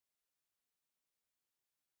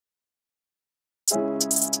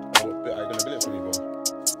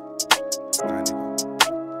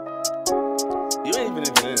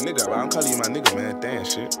nigga, but I'm calling you my nigga, man. Damn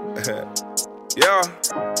shit. Yeah.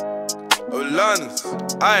 Oh, LANNA's.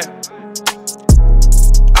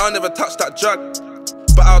 I'll never touch that drug,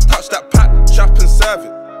 but I'll touch that pack, trap and serve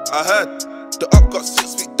it. I heard the up got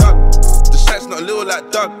 6 feet dug. The shank's not little like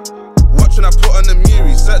Doug. Watch when I put on the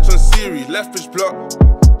Miri, search on Siri, Lethbridge block.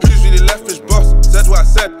 Who's really Lethbridge boss? Said what I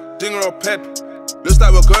said, dinger or ped. Looks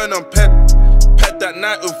like we're going on ped. Ped that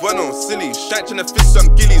night with one on silly. Shanked in the fist on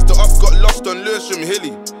gillies. The up got lost on Lewisham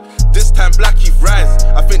Hilly. This time Black Heath rise.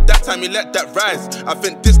 I think that time he let that rise. I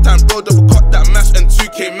think this time bro double cut that mash and 2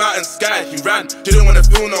 came out and sky. He ran, didn't wanna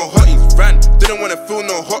feel no hotties. Ran, didn't wanna feel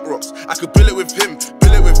no hot rocks. I could bill it with him,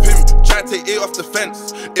 bill it with him. Try to take 8 off the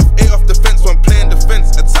fence. If 8 off the fence, one playing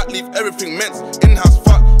defense. Attack, leave everything men's. In-house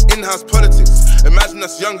fuck, in-house politics. Imagine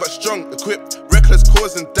us young but strong, equipped, reckless,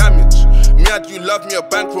 causing damage. Me, I do love me a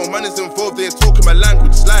bankroll. Money's involved, they ain't talking my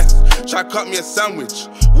language. Slice, try cut me a sandwich.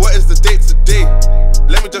 What is the date today?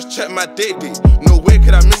 Let me just check my date. No way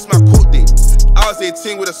could I miss my court date. I was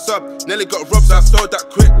 18 with a sub, nearly got robbed, so I sold that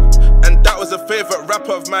quick. And that was a favourite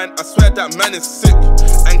rapper of mine. I swear that man is sick.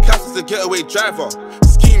 And Cass is a getaway driver.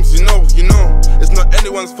 Schemes, you know. It's not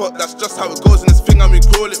anyone's fault, that's just how it goes in this thing and we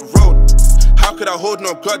call it road. How could I hold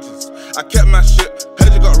no grudges? I kept my shit,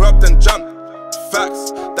 heard you got robbed and jumped.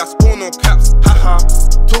 Facts, that's all no caps, haha.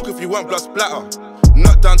 Talk if you want blood splatter.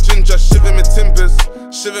 Not done ginger, shiver me timbers,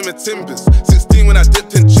 shiver me timbers. 16 when I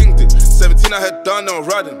dipped and chinged it. 17 I had done no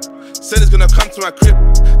riding. Said it's gonna come to my crib.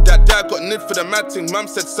 That dad got nid for the mad thing. Mum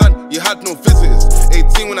said, son, you had no visitors.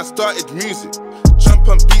 18 when I started music. Jump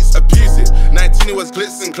on beats, abuse it. 19 it was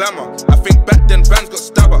glitz and glamour. I think back then bands got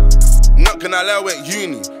stabber. Not gonna lie, I went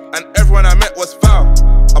uni, and everyone I met was foul.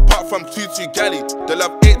 Apart from 2-2 galley, they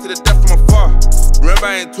love 8 to the death from afar. Remember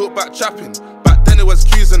I ain't talk about trapping. Back then it was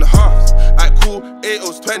Q's and halves. I cool 8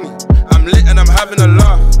 was 20. I'm lit and I'm having a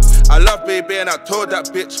laugh. I love baby and I told that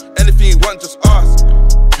bitch, anything you want just ask.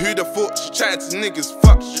 Who'd have thought she chatting to niggas?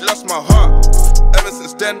 Fuck, she lost my heart. Ever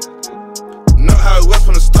since then, not how it was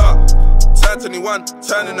from the start. Turn 21,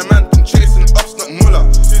 turning a man, been chasing ups, not Muller.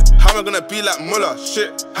 How am I gonna be like Muller?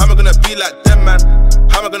 Shit, how am I gonna be like them, man?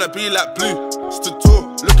 How am I gonna be like Blue? Stood tall,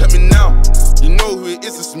 look at me now. You know who it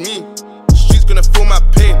is, it's me. The streets gonna feel my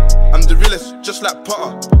pain. I'm the realest, just like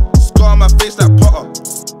Potter. Scar on my face like Potter.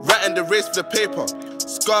 Writing the race for the paper.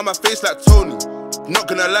 Scar on my face like Tony. Not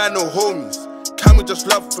gonna lie, no homies. Can we just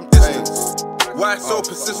love from distance? Why so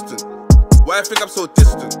persistent? Why I think I'm so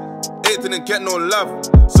distant? 8 didn't get no love,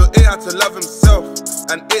 so 8 had to love himself.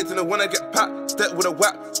 And 8 didn't wanna get packed, step with a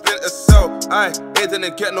whack, split a cell. 8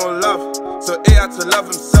 didn't get no love, so 8 had to love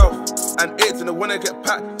himself. And 8 didn't wanna get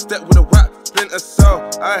packed, step with a whack, split a cell.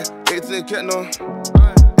 8 didn't get no,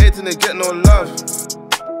 8 didn't get no love.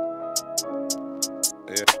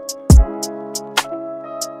 Yeah.